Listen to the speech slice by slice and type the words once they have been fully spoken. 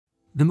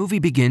The movie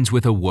begins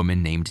with a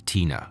woman named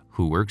Tina,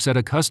 who works at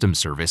a customs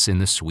service in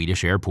the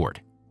Swedish airport.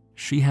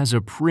 She has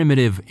a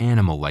primitive,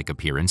 animal-like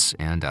appearance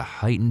and a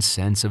heightened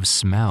sense of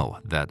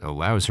smell that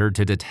allows her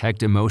to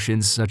detect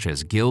emotions such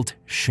as guilt,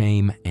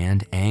 shame,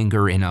 and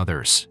anger in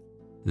others.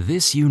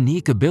 This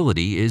unique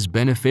ability is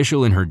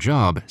beneficial in her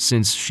job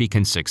since she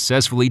can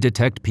successfully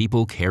detect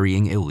people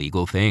carrying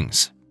illegal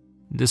things.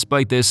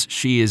 Despite this,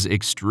 she is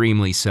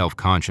extremely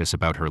self-conscious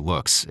about her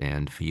looks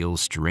and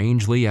feels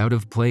strangely out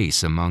of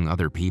place among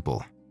other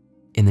people.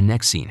 In the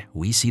next scene,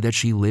 we see that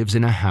she lives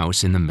in a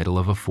house in the middle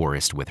of a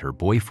forest with her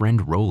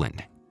boyfriend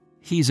Roland.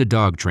 He's a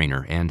dog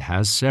trainer and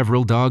has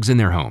several dogs in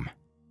their home.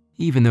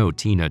 Even though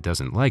Tina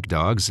doesn't like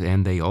dogs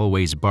and they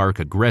always bark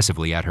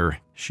aggressively at her,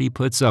 she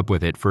puts up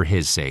with it for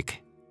his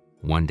sake.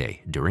 One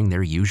day, during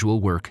their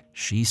usual work,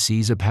 she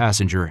sees a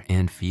passenger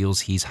and feels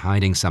he's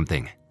hiding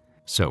something.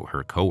 So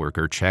her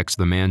coworker checks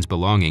the man's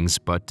belongings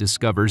but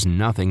discovers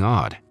nothing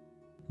odd.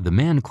 The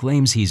man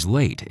claims he's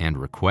late and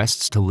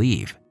requests to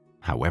leave.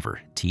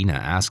 However, Tina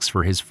asks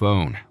for his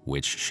phone,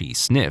 which she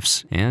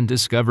sniffs and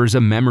discovers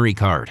a memory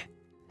card.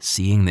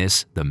 Seeing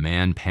this, the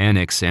man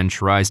panics and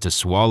tries to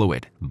swallow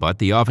it, but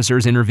the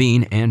officers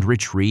intervene and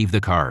retrieve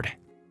the card.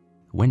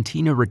 When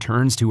Tina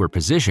returns to her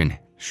position,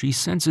 she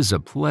senses a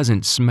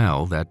pleasant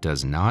smell that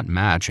does not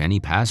match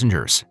any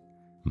passengers.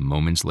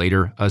 Moments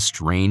later, a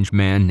strange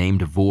man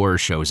named Vor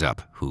shows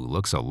up, who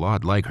looks a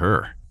lot like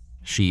her.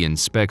 She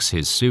inspects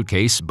his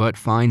suitcase but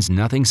finds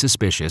nothing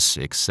suspicious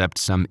except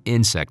some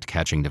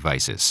insect-catching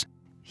devices.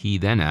 He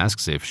then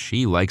asks if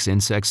she likes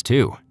insects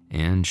too,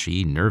 and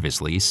she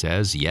nervously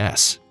says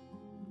yes.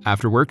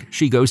 After work,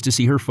 she goes to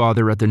see her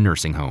father at the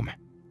nursing home.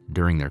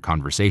 During their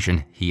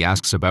conversation, he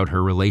asks about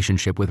her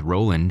relationship with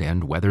Roland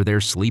and whether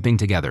they're sleeping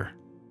together.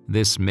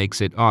 This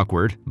makes it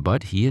awkward,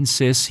 but he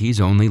insists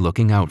he's only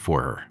looking out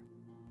for her.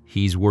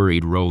 He's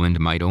worried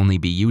Roland might only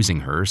be using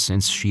her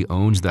since she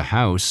owns the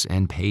house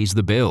and pays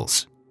the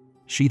bills.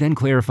 She then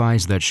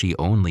clarifies that she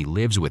only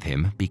lives with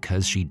him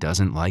because she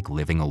doesn't like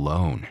living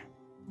alone.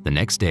 The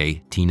next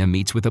day, Tina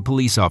meets with a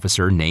police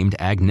officer named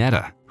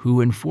Agneta,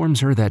 who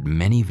informs her that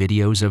many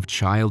videos of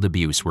child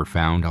abuse were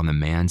found on the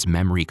man's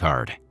memory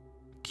card.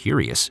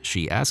 Curious,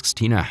 she asks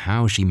Tina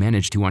how she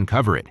managed to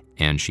uncover it,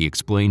 and she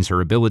explains her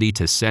ability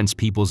to sense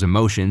people's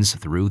emotions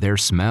through their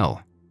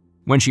smell.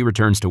 When she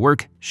returns to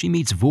work, she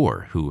meets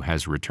Vor, who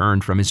has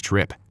returned from his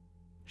trip.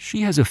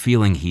 She has a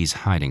feeling he's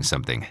hiding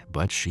something,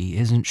 but she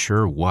isn't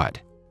sure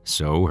what.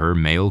 So her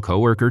male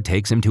coworker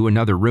takes him to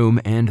another room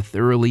and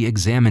thoroughly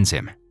examines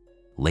him.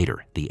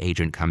 Later, the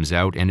agent comes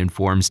out and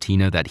informs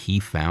Tina that he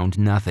found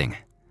nothing.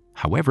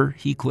 However,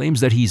 he claims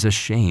that he's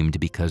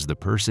ashamed because the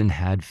person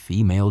had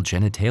female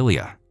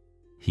genitalia.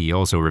 He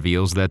also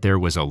reveals that there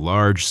was a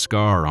large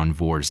scar on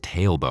Vor's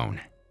tailbone.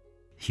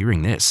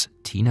 Hearing this,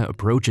 Tina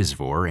approaches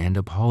Vor and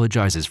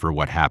apologizes for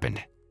what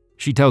happened.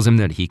 She tells him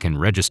that he can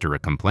register a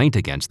complaint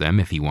against them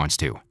if he wants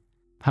to.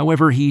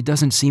 However, he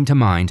doesn't seem to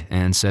mind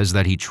and says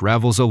that he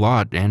travels a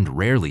lot and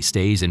rarely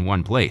stays in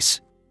one place.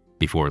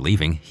 Before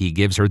leaving, he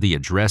gives her the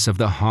address of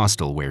the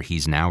hostel where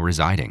he's now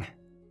residing.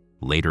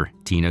 Later,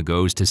 Tina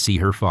goes to see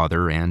her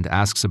father and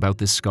asks about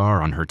the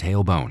scar on her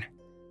tailbone.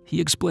 He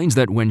explains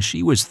that when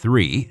she was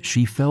 3,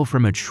 she fell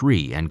from a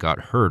tree and got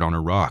hurt on a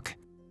rock.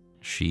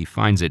 She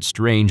finds it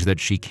strange that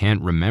she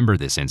can't remember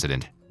this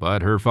incident,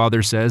 but her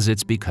father says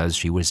it's because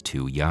she was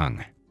too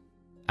young.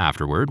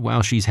 Afterward,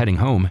 while she's heading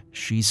home,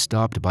 she's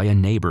stopped by a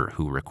neighbor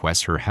who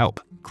requests her help,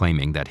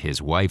 claiming that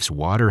his wife's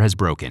water has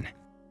broken.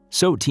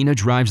 So Tina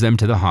drives them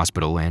to the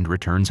hospital and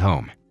returns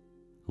home.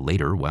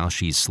 Later, while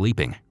she's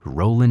sleeping,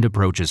 Roland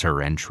approaches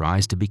her and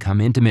tries to become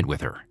intimate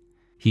with her.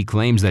 He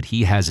claims that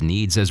he has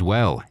needs as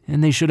well,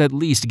 and they should at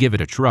least give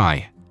it a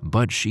try,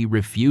 but she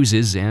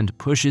refuses and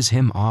pushes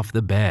him off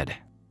the bed.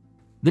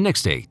 The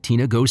next day,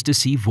 Tina goes to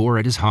see Vor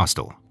at his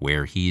hostel,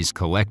 where he's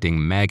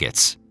collecting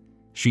maggots.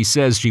 She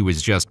says she was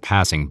just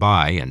passing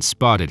by and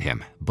spotted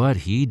him, but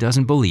he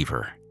doesn't believe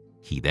her.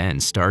 He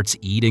then starts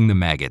eating the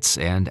maggots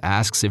and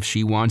asks if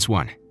she wants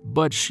one,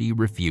 but she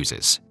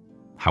refuses.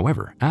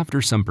 However,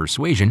 after some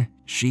persuasion,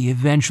 she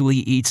eventually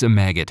eats a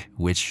maggot,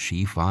 which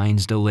she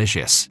finds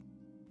delicious.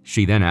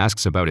 She then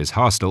asks about his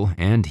hostel,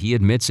 and he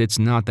admits it's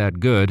not that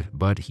good,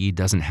 but he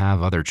doesn't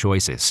have other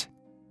choices.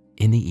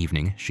 In the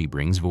evening, she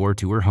brings Vor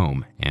to her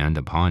home, and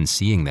upon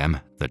seeing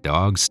them, the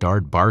dogs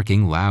start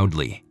barking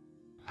loudly.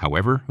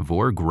 However,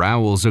 Vor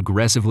growls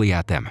aggressively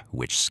at them,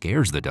 which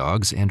scares the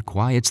dogs and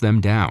quiets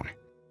them down.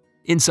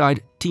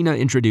 Inside, Tina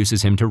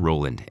introduces him to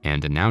Roland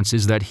and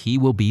announces that he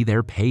will be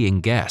their paying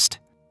guest.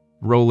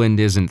 Roland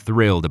isn't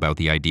thrilled about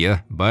the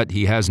idea, but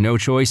he has no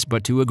choice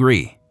but to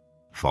agree.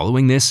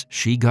 Following this,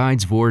 she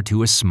guides Vor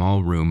to a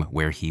small room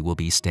where he will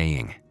be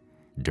staying.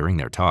 During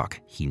their talk,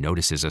 he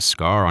notices a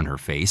scar on her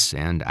face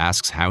and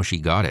asks how she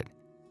got it.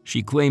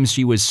 She claims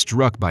she was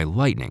struck by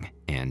lightning,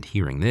 and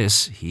hearing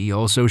this, he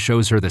also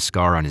shows her the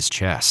scar on his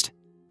chest.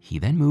 He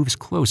then moves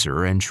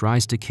closer and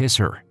tries to kiss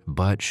her,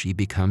 but she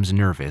becomes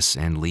nervous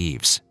and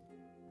leaves.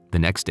 The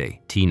next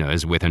day, Tina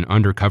is with an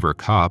undercover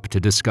cop to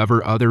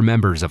discover other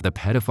members of the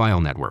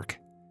pedophile network.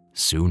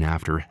 Soon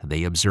after,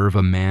 they observe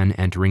a man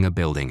entering a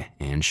building,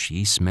 and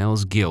she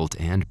smells guilt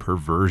and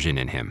perversion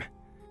in him.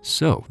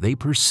 So they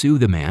pursue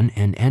the man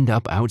and end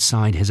up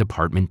outside his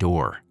apartment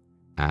door.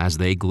 As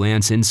they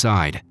glance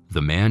inside,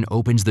 the man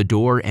opens the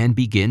door and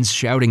begins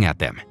shouting at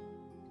them.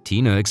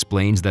 Tina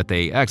explains that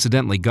they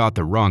accidentally got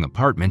the wrong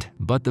apartment,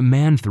 but the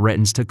man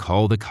threatens to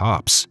call the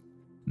cops.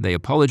 They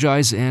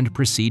apologize and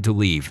proceed to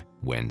leave,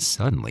 when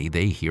suddenly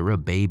they hear a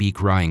baby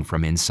crying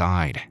from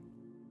inside.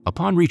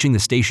 Upon reaching the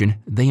station,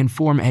 they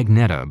inform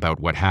Agneta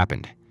about what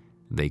happened.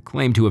 They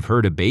claim to have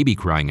heard a baby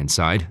crying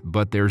inside,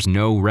 but there's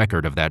no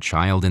record of that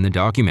child in the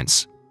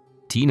documents.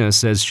 Tina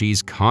says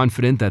she's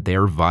confident that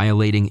they're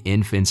violating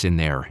infants in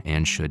there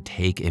and should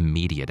take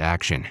immediate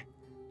action.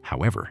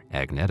 However,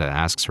 Agneta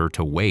asks her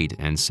to wait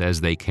and says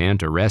they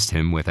can't arrest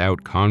him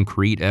without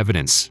concrete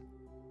evidence.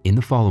 In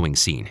the following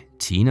scene,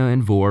 Tina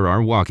and Vor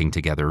are walking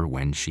together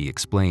when she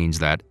explains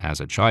that, as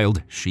a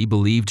child, she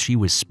believed she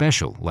was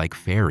special like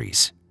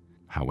fairies.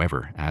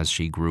 However, as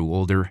she grew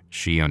older,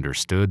 she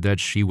understood that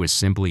she was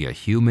simply a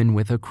human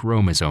with a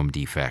chromosome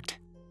defect.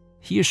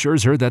 He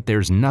assures her that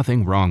there's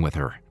nothing wrong with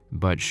her,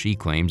 but she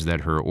claims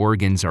that her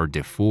organs are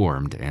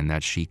deformed and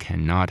that she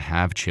cannot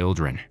have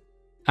children.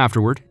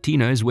 Afterward,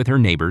 Tina is with her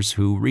neighbors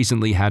who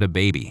recently had a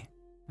baby.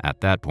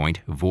 At that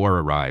point, Vor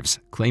arrives,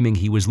 claiming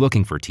he was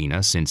looking for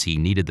Tina since he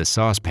needed the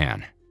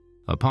saucepan.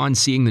 Upon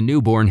seeing the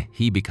newborn,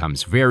 he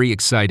becomes very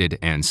excited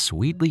and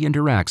sweetly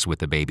interacts with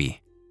the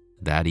baby.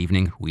 That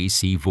evening, we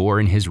see Vor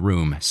in his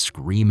room,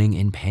 screaming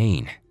in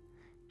pain.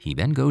 He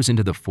then goes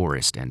into the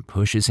forest and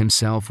pushes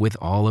himself with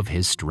all of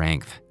his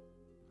strength.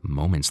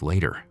 Moments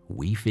later,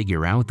 we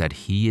figure out that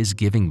he is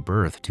giving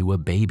birth to a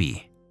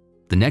baby.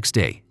 The next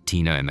day,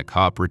 Tina and the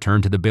cop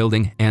return to the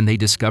building and they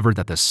discover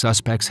that the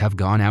suspects have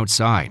gone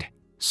outside.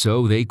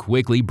 So they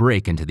quickly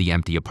break into the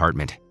empty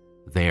apartment.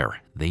 There,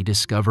 they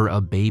discover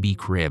a baby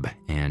crib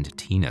and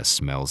Tina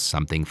smells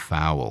something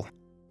foul.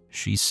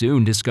 She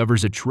soon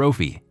discovers a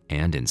trophy,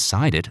 and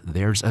inside it,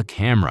 there's a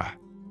camera.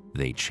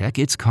 They check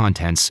its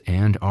contents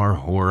and are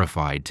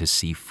horrified to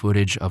see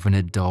footage of an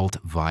adult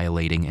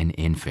violating an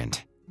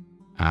infant.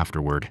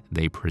 Afterward,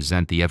 they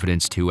present the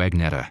evidence to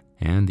Agneta,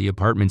 and the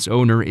apartment's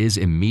owner is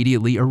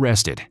immediately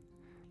arrested.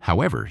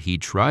 However, he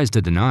tries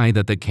to deny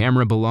that the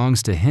camera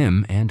belongs to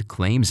him and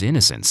claims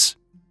innocence.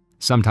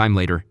 Sometime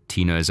later,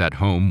 Tina is at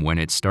home when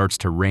it starts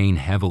to rain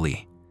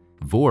heavily.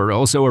 Vor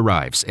also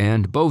arrives,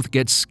 and both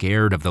get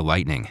scared of the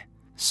lightning.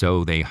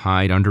 So they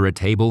hide under a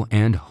table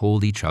and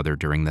hold each other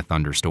during the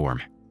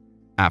thunderstorm.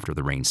 After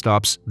the rain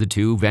stops, the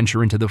two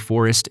venture into the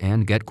forest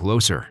and get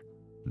closer.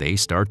 They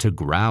start to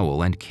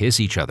growl and kiss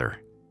each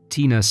other.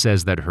 Tina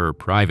says that her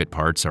private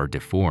parts are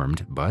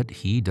deformed, but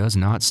he does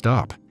not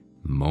stop.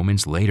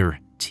 Moments later,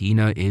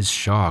 Tina is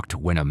shocked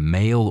when a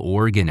male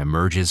organ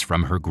emerges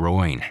from her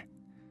groin.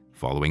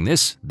 Following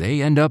this,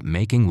 they end up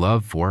making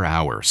love for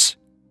hours.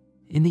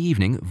 In the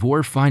evening,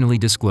 Vor finally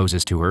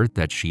discloses to her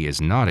that she is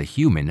not a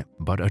human,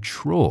 but a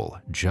troll,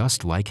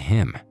 just like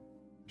him.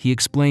 He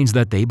explains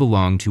that they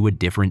belong to a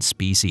different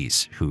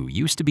species, who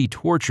used to be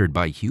tortured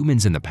by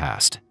humans in the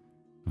past.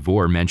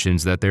 Vor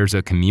mentions that there's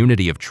a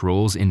community of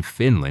trolls in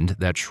Finland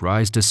that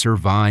tries to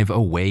survive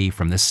away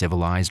from the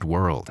civilized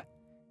world.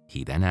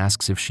 He then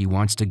asks if she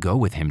wants to go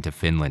with him to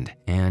Finland,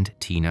 and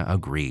Tina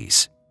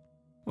agrees.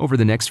 Over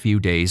the next few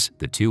days,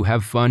 the two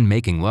have fun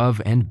making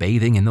love and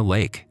bathing in the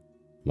lake.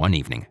 One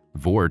evening,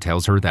 Vor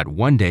tells her that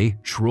one day,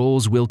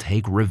 trolls will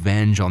take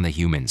revenge on the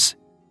humans.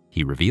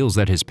 He reveals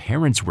that his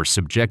parents were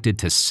subjected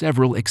to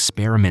several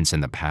experiments in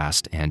the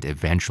past and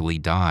eventually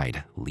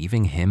died,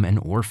 leaving him an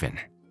orphan.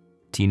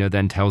 Tina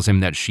then tells him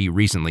that she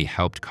recently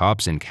helped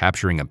cops in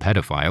capturing a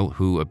pedophile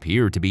who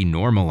appeared to be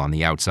normal on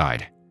the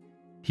outside.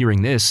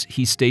 Hearing this,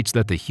 he states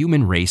that the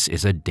human race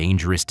is a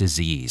dangerous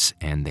disease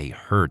and they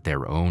hurt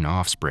their own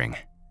offspring.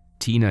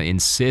 Tina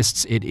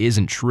insists it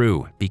isn't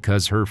true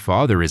because her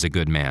father is a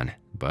good man,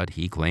 but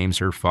he claims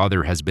her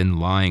father has been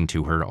lying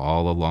to her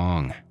all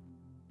along.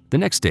 The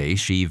next day,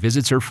 she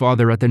visits her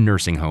father at the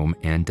nursing home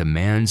and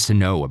demands to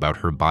know about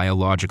her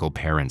biological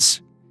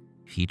parents.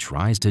 He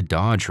tries to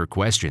dodge her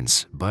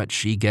questions, but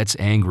she gets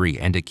angry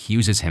and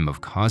accuses him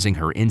of causing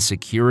her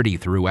insecurity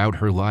throughout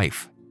her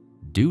life.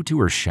 Due to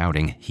her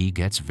shouting, he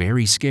gets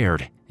very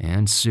scared,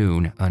 and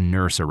soon a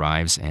nurse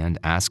arrives and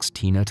asks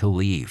Tina to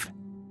leave.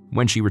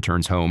 When she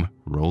returns home,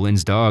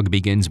 Roland's dog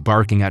begins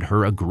barking at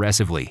her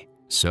aggressively,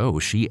 so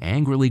she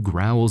angrily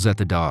growls at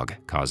the dog,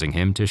 causing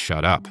him to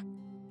shut up.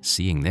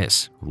 Seeing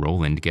this,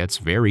 Roland gets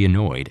very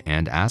annoyed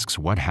and asks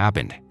what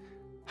happened.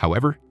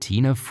 However,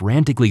 Tina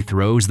frantically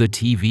throws the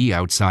TV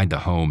outside the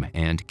home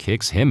and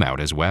kicks him out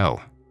as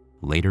well.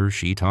 Later,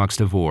 she talks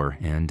to Vor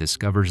and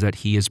discovers that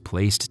he has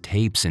placed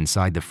tapes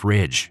inside the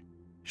fridge.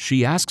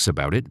 She asks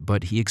about it,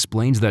 but he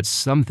explains that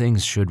some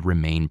things should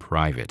remain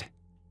private.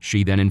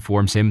 She then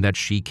informs him that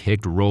she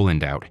kicked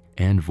Roland out,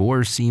 and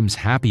Vor seems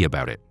happy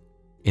about it.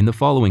 In the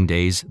following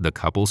days, the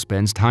couple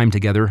spends time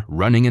together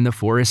running in the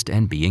forest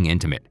and being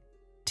intimate.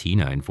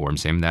 Tina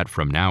informs him that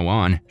from now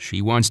on,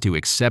 she wants to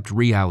accept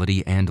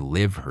reality and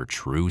live her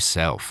true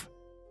self.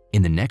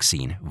 In the next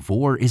scene,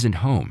 Vore isn't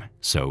home,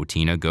 so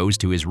Tina goes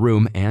to his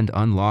room and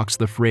unlocks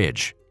the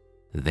fridge.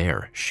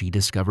 There, she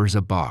discovers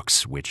a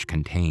box which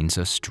contains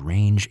a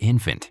strange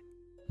infant.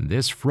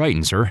 This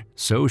frightens her,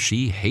 so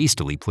she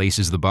hastily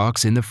places the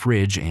box in the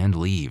fridge and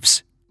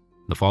leaves.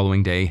 The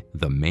following day,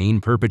 the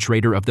main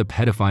perpetrator of the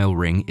pedophile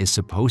ring is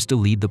supposed to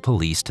lead the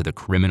police to the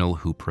criminal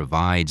who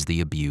provides the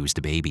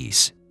abused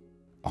babies.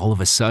 All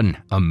of a sudden,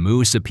 a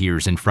moose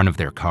appears in front of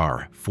their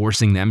car,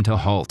 forcing them to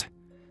halt.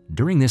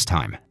 During this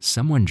time,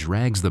 someone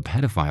drags the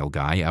pedophile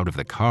guy out of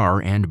the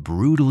car and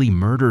brutally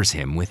murders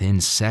him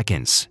within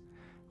seconds.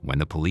 When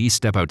the police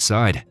step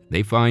outside,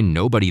 they find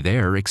nobody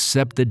there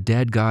except the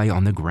dead guy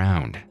on the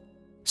ground.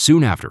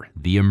 Soon after,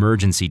 the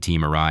emergency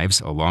team arrives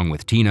along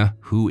with Tina,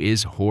 who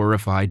is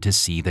horrified to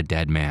see the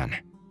dead man.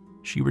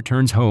 She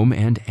returns home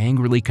and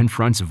angrily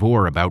confronts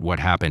Vore about what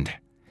happened.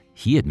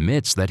 He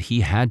admits that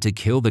he had to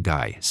kill the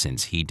guy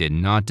since he did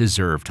not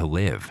deserve to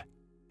live.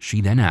 She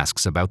then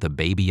asks about the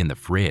baby in the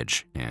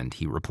fridge, and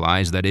he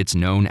replies that it's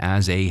known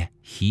as a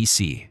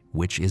Hisi,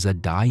 which is a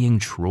dying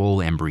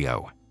troll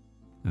embryo.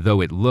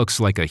 Though it looks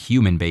like a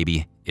human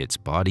baby, its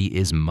body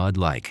is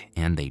mud-like,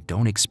 and they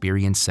don't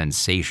experience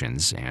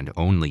sensations and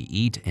only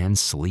eat and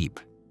sleep.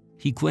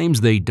 He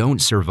claims they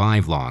don't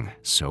survive long,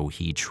 so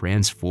he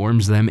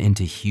transforms them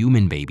into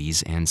human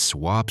babies and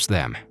swaps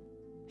them.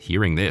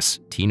 Hearing this,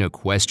 Tina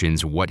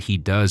questions what he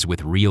does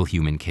with real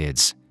human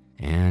kids,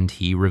 and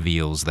he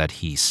reveals that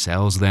he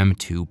sells them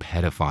to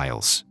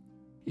pedophiles.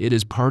 It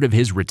is part of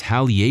his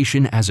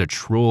retaliation as a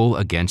troll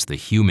against the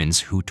humans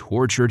who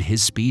tortured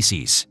his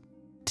species.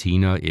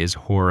 Tina is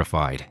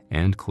horrified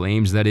and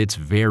claims that it's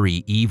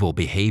very evil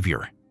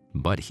behavior,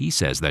 but he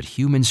says that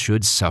humans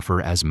should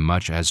suffer as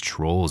much as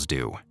trolls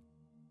do.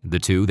 The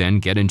two then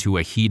get into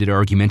a heated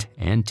argument,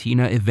 and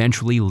Tina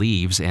eventually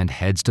leaves and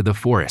heads to the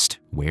forest,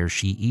 where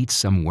she eats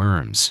some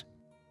worms.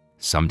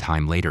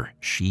 Sometime later,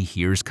 she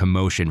hears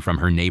commotion from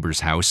her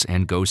neighbor's house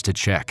and goes to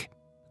check.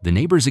 The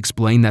neighbors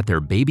explain that their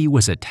baby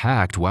was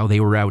attacked while they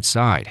were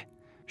outside.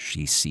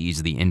 She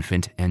sees the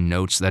infant and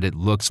notes that it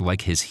looks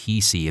like his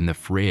Hisi in the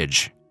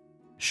fridge.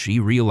 She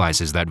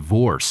realizes that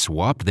Vore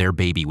swapped their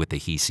baby with the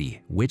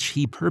Hisi, which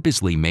he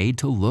purposely made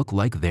to look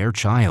like their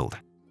child.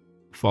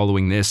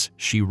 Following this,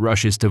 she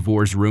rushes to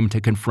Vore's room to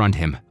confront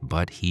him,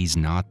 but he's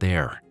not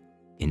there.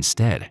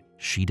 Instead,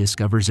 she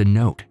discovers a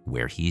note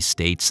where he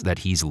states that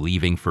he's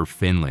leaving for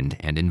Finland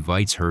and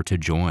invites her to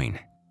join.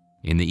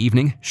 In the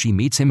evening, she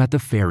meets him at the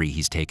ferry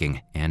he's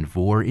taking, and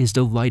Vore is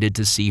delighted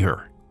to see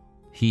her.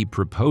 He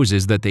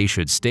proposes that they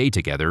should stay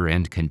together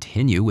and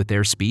continue with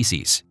their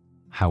species.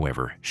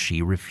 However,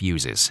 she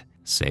refuses,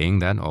 saying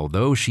that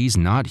although she's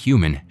not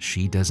human,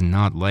 she does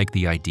not like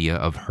the idea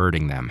of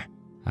hurting them.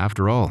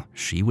 After all,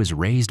 she was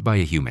raised by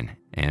a human,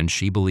 and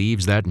she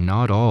believes that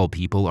not all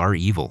people are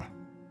evil.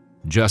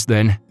 Just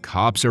then,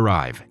 cops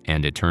arrive,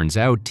 and it turns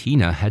out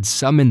Tina had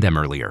summoned them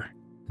earlier.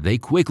 They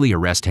quickly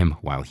arrest him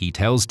while he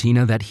tells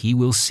Tina that he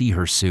will see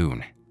her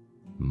soon.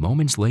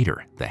 Moments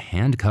later, the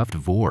handcuffed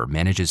Vore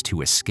manages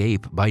to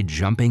escape by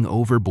jumping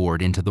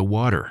overboard into the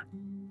water.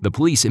 The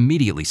police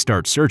immediately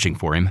start searching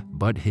for him,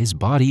 but his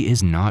body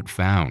is not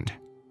found.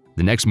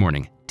 The next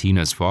morning,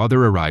 Tina's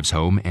father arrives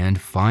home and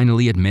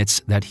finally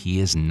admits that he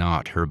is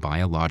not her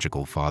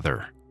biological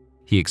father.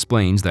 He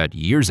explains that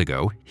years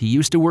ago, he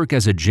used to work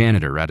as a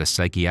janitor at a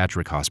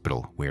psychiatric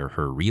hospital where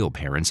her real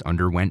parents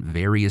underwent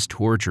various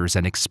tortures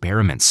and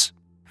experiments.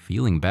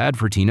 Feeling bad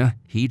for Tina,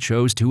 he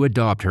chose to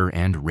adopt her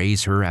and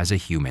raise her as a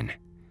human.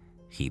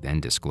 He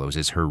then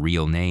discloses her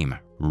real name,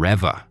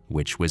 Reva,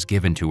 which was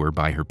given to her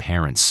by her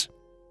parents.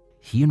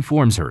 He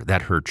informs her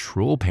that her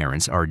troll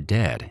parents are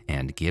dead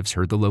and gives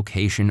her the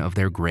location of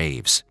their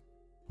graves.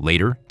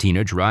 Later,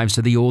 Tina drives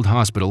to the old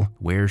hospital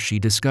where she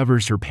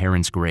discovers her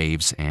parents'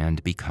 graves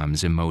and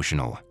becomes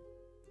emotional.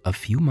 A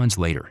few months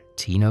later,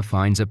 Tina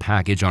finds a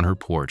package on her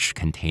porch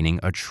containing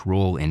a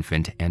troll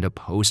infant and a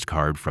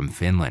postcard from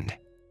Finland.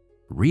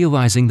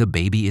 Realizing the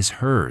baby is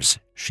hers,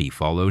 she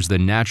follows the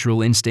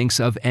natural instincts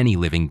of any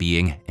living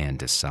being and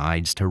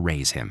decides to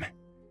raise him.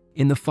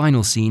 In the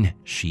final scene,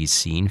 she's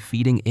seen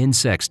feeding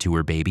insects to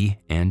her baby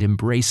and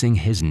embracing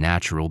his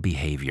natural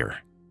behavior.